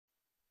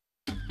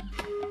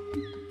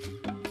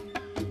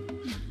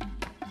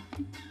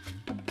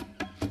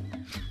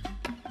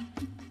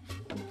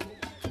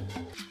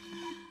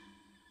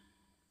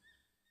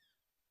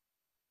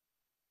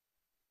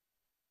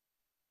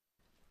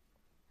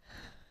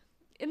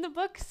In the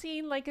book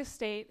Seen Like a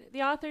State,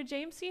 the author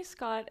James C.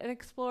 Scott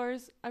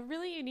explores a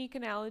really unique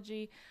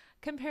analogy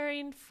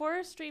comparing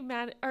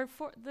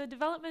the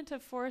development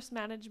of forest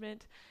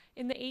management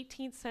in the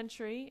 18th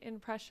century in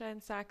Prussia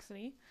and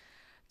Saxony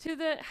to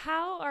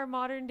how our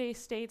modern day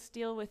states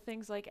deal with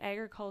things like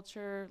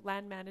agriculture,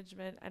 land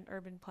management, and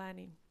urban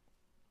planning.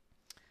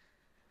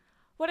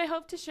 What I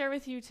hope to share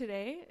with you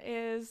today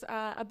is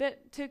a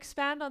bit to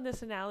expand on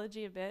this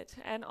analogy a bit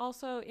and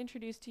also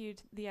introduce to you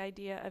the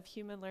idea of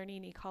human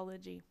learning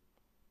ecology.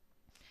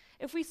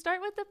 If we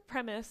start with the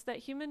premise that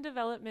human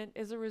development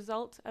is a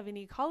result of an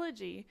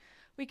ecology,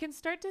 we can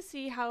start to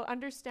see how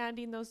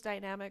understanding those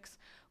dynamics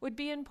would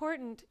be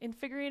important in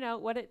figuring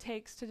out what it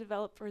takes to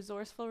develop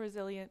resourceful,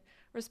 resilient,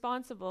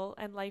 responsible,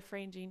 and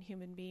life-ranging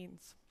human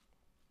beings.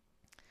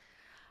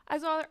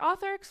 As our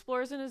author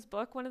explores in his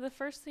book, one of the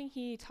first things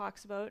he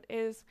talks about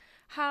is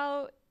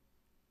how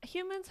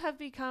humans have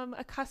become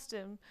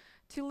accustomed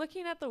to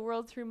looking at the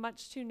world through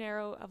much too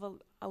narrow of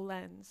a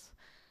lens.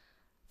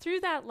 Through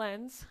that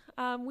lens,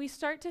 we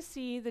start to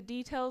see the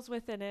details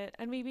within it,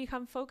 and we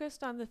become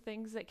focused on the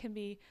things that can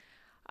be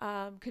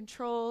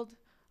controlled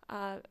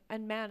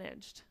and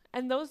managed.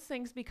 And those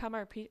things become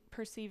our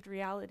perceived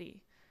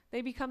reality.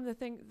 They become the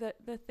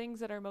things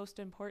that are most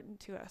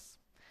important to us.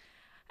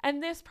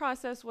 And this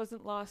process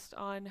wasn't lost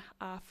on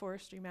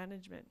forestry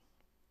management.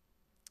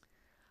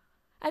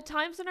 At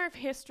times in our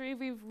history,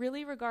 we've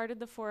really regarded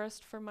the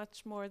forest for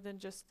much more than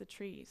just the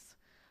trees.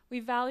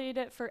 We valued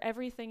it for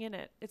everything in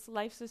it, its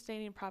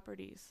life-sustaining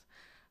properties.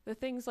 The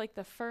things like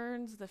the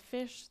ferns, the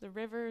fish, the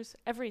rivers,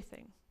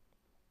 everything.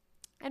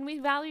 And we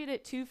valued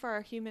it too for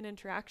our human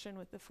interaction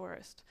with the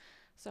forest.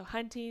 So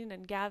hunting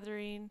and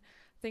gathering,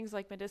 things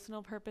like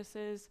medicinal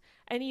purposes,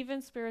 and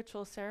even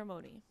spiritual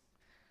ceremony.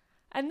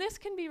 And this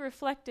can be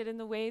reflected in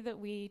the way that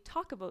we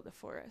talk about the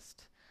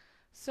forest.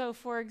 So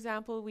for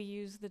example, we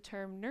use the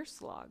term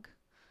nurse log.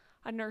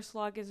 A nurse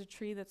log is a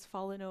tree that's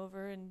fallen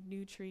over and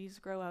new trees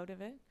grow out of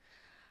it.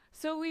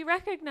 So we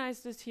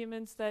recognized as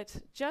humans that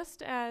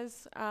just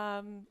as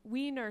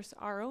we nurse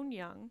our own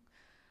young,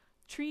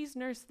 trees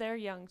nurse their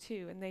young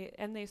too,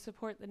 and they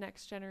support the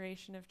next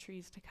generation of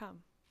trees to come.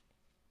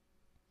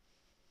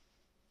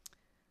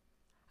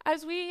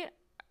 As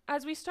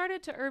we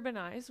started to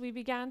urbanize, we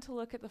began to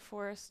look at the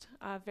forest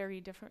very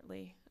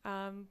differently.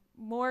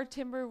 More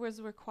timber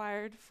was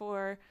required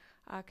for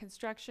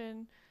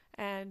construction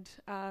and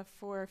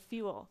for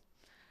fuel.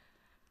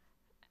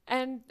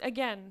 And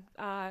again,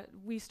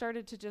 we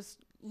started to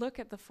just look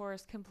at the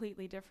forest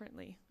completely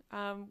differently.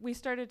 We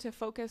started to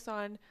focus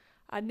on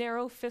a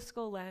narrow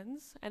fiscal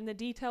lens, and the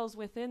details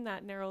within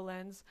that narrow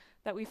lens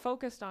that we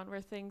focused on were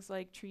things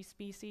like tree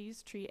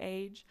species, tree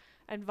age,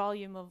 and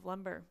volume of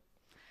lumber.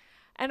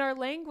 And our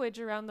language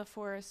around the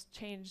forest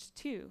changed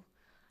too.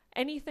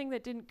 Anything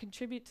that didn't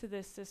contribute to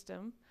this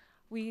system,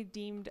 we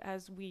deemed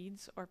as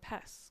weeds or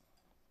pests.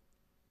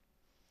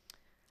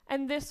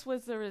 And this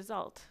was the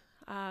result.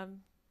 The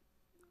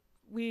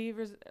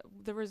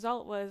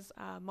result was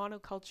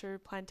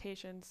monoculture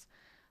plantations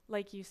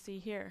like you see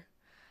here.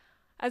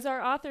 As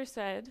our author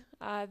said,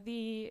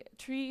 the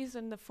trees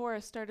and the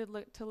forest started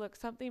to look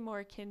something more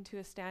akin to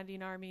a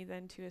standing army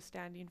than to a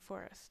standing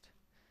forest.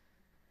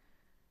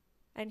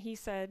 And he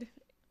said,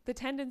 the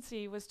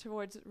tendency was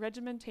towards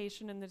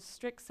regimentation in the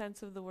strict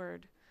sense of the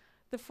word.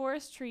 The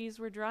forest trees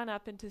were drawn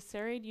up into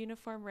serried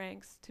uniform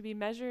ranks to be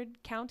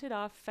measured, counted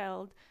off,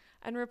 felled,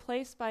 and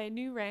replaced by a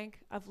new rank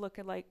of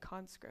look-alike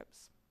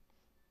conscripts.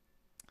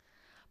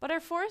 But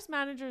our forest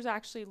managers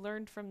actually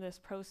learned from this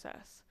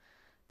process.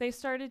 They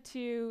started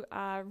to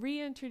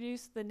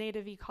reintroduce the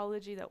native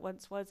ecology that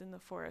once was in the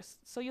forest.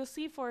 So you'll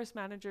see forest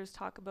managers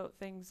talk about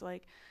things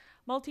like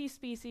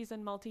multi-species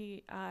and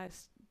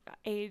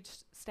multi-age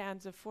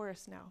stands of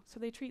forest now. So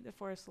they treat the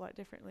forest a lot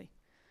differently.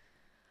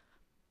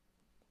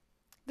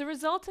 The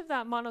result of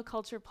that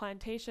monoculture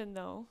plantation,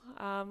 though,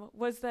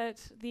 was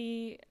that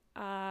the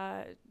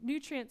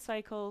nutrient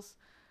cycles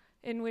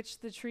in which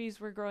the trees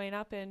were growing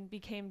up in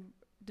became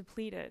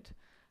depleted.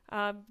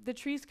 The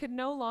trees could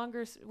no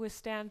longer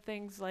withstand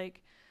things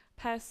like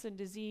pests and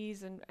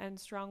disease and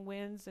strong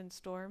winds and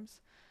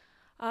storms.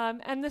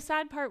 And the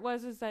sad part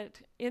is that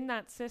in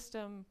that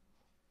system,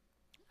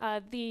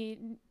 the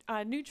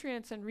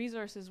nutrients and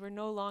resources were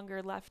no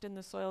longer left in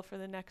the soil for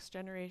the next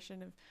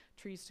generation of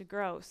trees to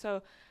grow.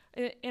 So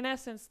in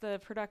essence, the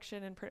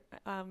production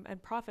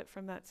and profit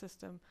from that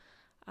system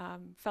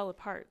fell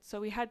apart. So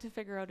we had to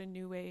figure out a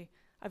new way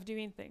of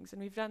doing things.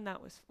 And we've done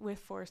that with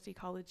forest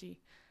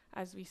ecology,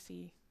 as we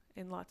see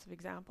in lots of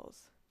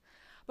examples.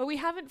 But we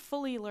haven't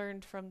fully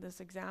learned from this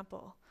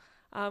example.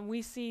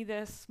 We see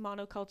this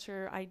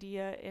monoculture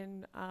idea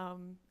in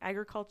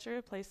agriculture,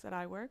 a place that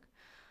I work.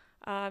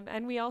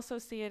 And we also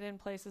see it in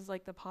places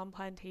like the palm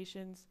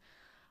plantations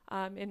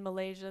in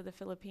Malaysia, the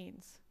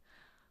Philippines.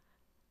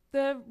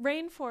 The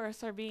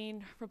rainforests are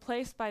being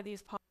replaced by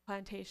these palm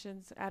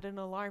plantations at an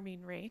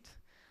alarming rate.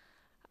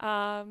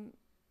 And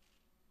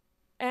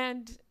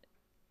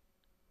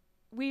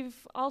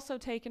we've also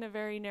taken a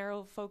very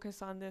narrow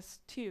focus on this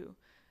too.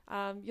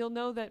 You'll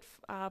know that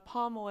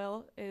palm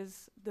oil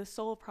is the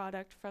sole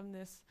product from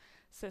this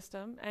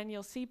system, and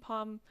you'll see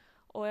palm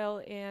oil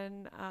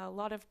in a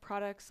lot of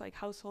products like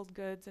household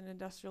goods and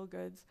industrial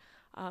goods.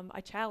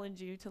 I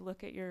challenge you to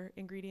look at your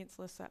ingredients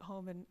lists at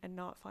home and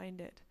not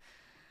find it.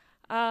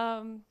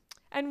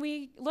 And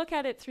we look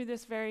at it through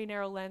this very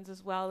narrow lens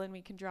as well, and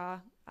we can draw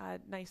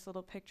nice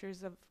little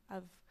pictures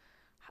of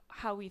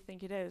how we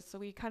think it is. So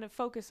we kind of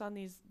focus on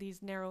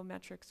these narrow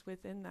metrics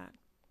within that.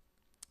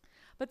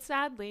 But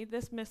sadly,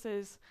 this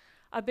misses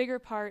a bigger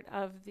part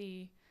of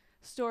the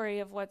story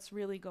of what's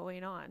really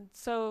going on.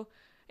 So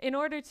in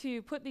order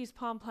to put these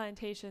palm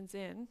plantations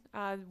in,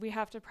 we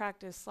have to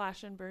practice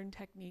slash and burn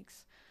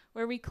techniques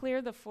where we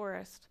clear the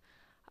forest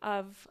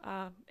of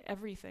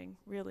everything,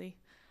 really,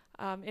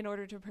 in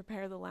order to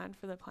prepare the land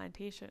for the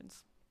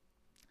plantations.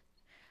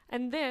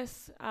 And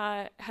this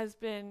has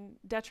been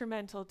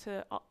detrimental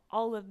to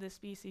all of the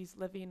species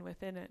living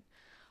within it.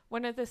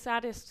 One of the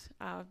saddest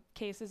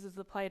cases is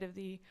the plight of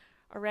the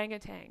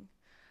orangutan.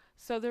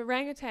 So the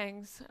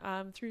orangutans,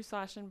 through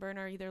slash and burn,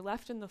 are either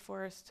left in the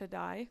forest to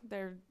die.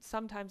 They're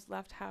sometimes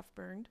left half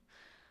burned.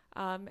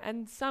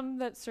 And some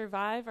that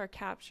survive are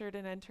captured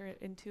and enter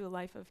into a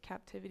life of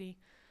captivity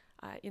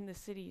in the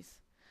cities.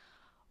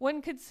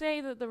 One could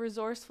say that the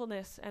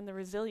resourcefulness and the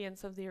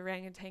resilience of the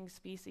orangutan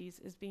species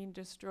is being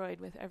destroyed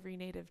with every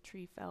native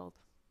tree felled.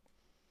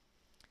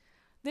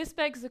 This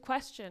begs the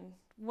question,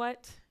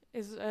 what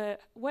is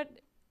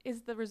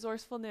the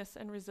resourcefulness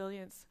and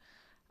resilience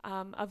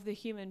of the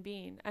human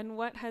being, and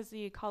what has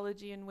the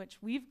ecology in which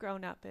we've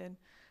grown up in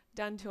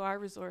done to our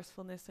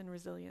resourcefulness and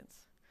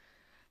resilience?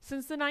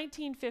 Since the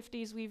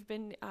 1950s, we've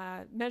been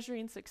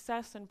measuring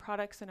success and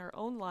products in our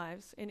own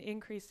lives in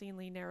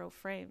increasingly narrow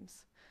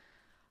frames.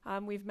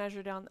 We've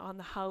measured on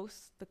the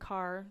house, the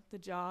car, the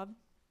job.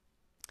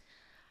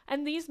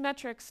 And these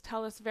metrics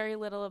tell us very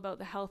little about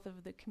the health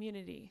of the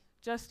community,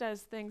 just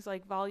as things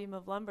like volume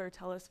of lumber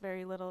tell us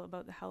very little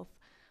about the health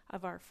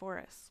of our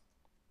forests.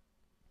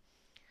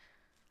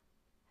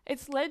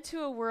 It's led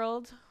to a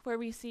world where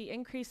we see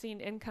increasing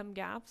income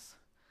gaps,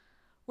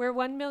 where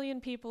 1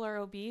 million people are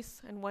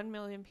obese and 1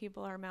 million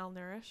people are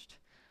malnourished,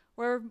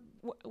 where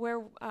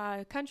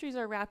countries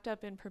are wrapped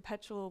up in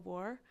perpetual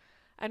war,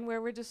 and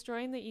where we're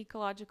destroying the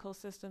ecological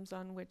systems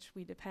on which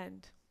we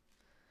depend.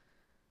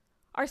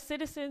 Our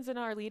citizens and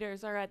our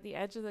leaders are at the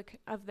edge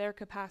of their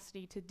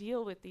capacity to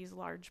deal with these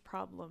large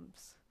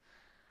problems.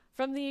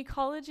 From the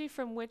ecology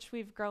from which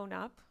we've grown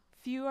up,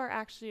 few are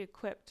actually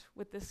equipped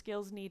with the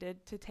skills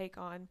needed to take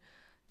on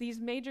these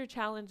major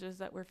challenges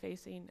that we're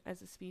facing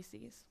as a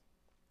species.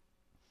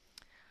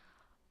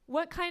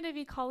 What kind of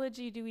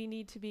ecology do we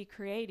need to be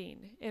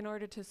creating in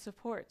order to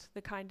support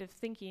the kind of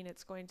thinking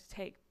it's going to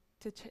take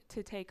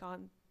to take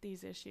on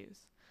these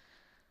issues?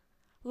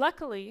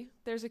 Luckily,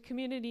 there's a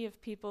community of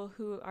people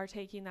who are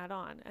taking that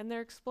on, and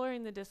they're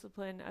exploring the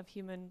discipline of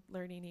human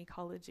learning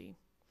ecology.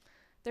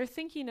 They're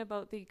thinking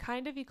about the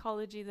kind of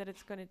ecology that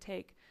it's going to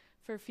take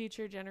for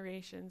future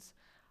generations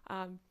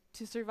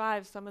to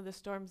survive some of the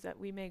storms that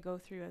we may go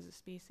through as a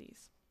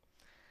species.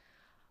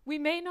 We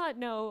may not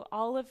know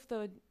all of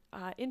the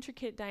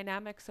intricate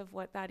dynamics of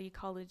what that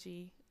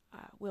ecology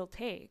will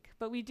take,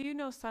 but we do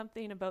know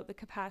something about the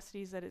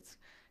capacities that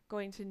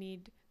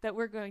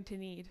we're going to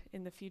need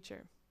in the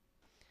future.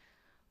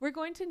 We're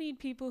going to need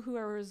people who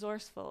are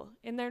resourceful,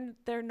 and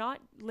they're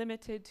not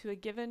limited to a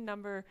given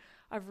number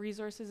of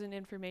resources and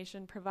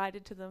information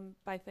provided to them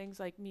by things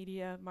like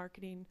media,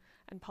 marketing,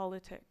 and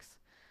politics.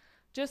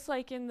 Just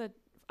like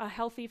a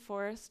healthy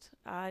forest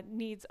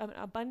needs an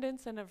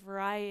abundance and a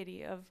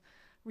variety of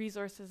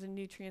resources and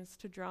nutrients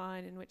to draw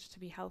on in which to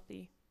be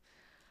healthy.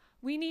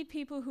 We need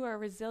people who are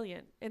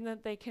resilient in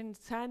that they can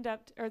stand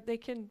up or they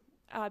can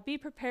be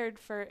prepared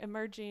for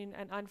emerging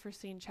and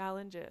unforeseen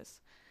challenges.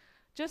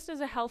 Just as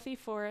a healthy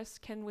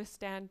forest can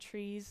withstand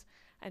trees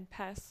and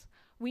pests,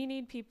 we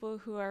need people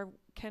who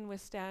can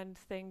withstand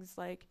things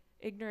like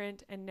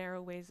ignorant and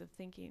narrow ways of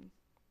thinking.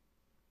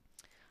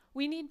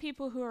 We need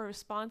people who are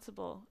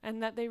responsible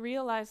and that they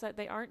realize that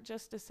they aren't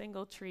just a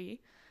single tree,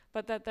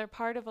 but that they're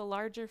part of a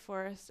larger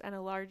forest and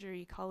a larger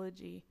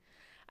ecology.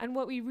 And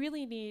what we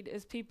really need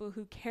is people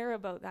who care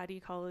about that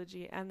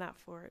ecology and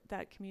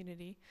that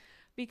community,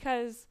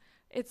 because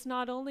it's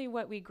not only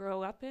what we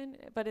grow up in,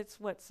 but it's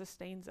what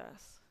sustains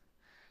us.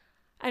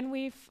 And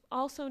we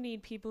also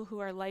need people who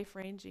are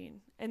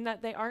life-ranging, in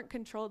that they aren't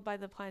controlled by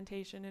the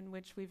plantation in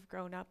which we've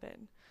grown up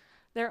in.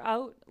 They're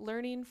out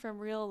learning from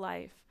real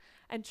life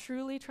and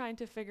truly trying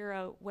to figure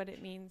out what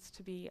it means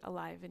to be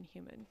alive and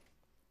human.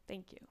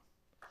 Thank you.